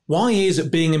Why is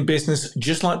being in business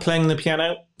just like playing the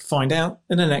piano? Find out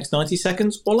in the next 90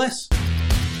 seconds or less.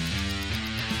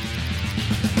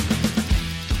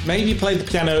 Maybe you play the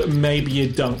piano, maybe you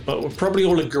don't, but we're probably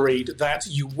all agreed that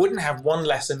you wouldn't have one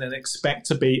lesson and expect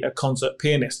to be a concert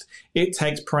pianist. It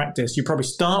takes practice. You probably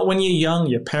start when you're young,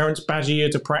 your parents badger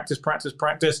you to practice,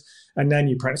 and then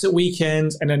you practice at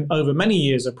weekends, and then over many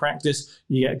years of practice,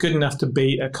 you get good enough to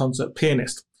be a concert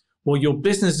pianist. Well, your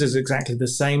business is exactly the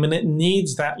same, and it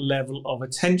needs that level of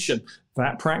attention,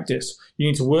 that practice. You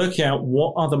need to work out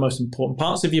what are the most important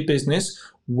parts of your business,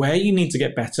 where you need to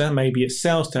get better. Maybe it's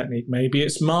sales technique, maybe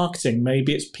it's marketing,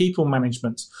 maybe it's people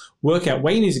management. Work out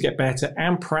where you need to get better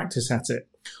and practice at it.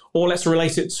 Or let's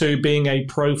relate it to being a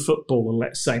pro footballer,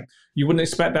 let's say. You wouldn't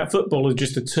expect that footballer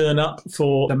just to turn up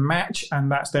for the match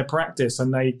and that's their practice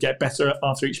and they get better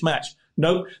after each match.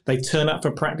 No, they turn up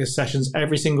for practice sessions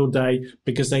every single day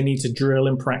because they need to drill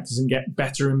and practice and get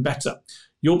better and better.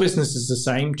 Your business is the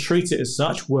same. Treat it as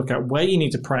such. Work out where you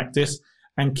need to practice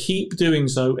and keep doing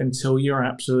so until you're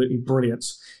absolutely brilliant.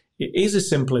 It is as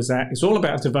simple as that. It's all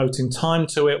about devoting time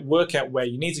to it, work out where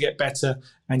you need to get better,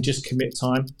 and just commit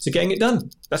time to getting it done.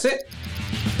 That's it.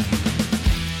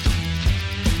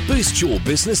 Boost your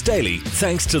business daily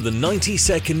thanks to the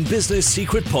 90-Second Business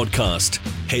Secret Podcast.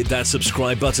 Hit that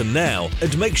subscribe button now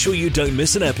and make sure you don't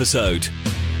miss an episode.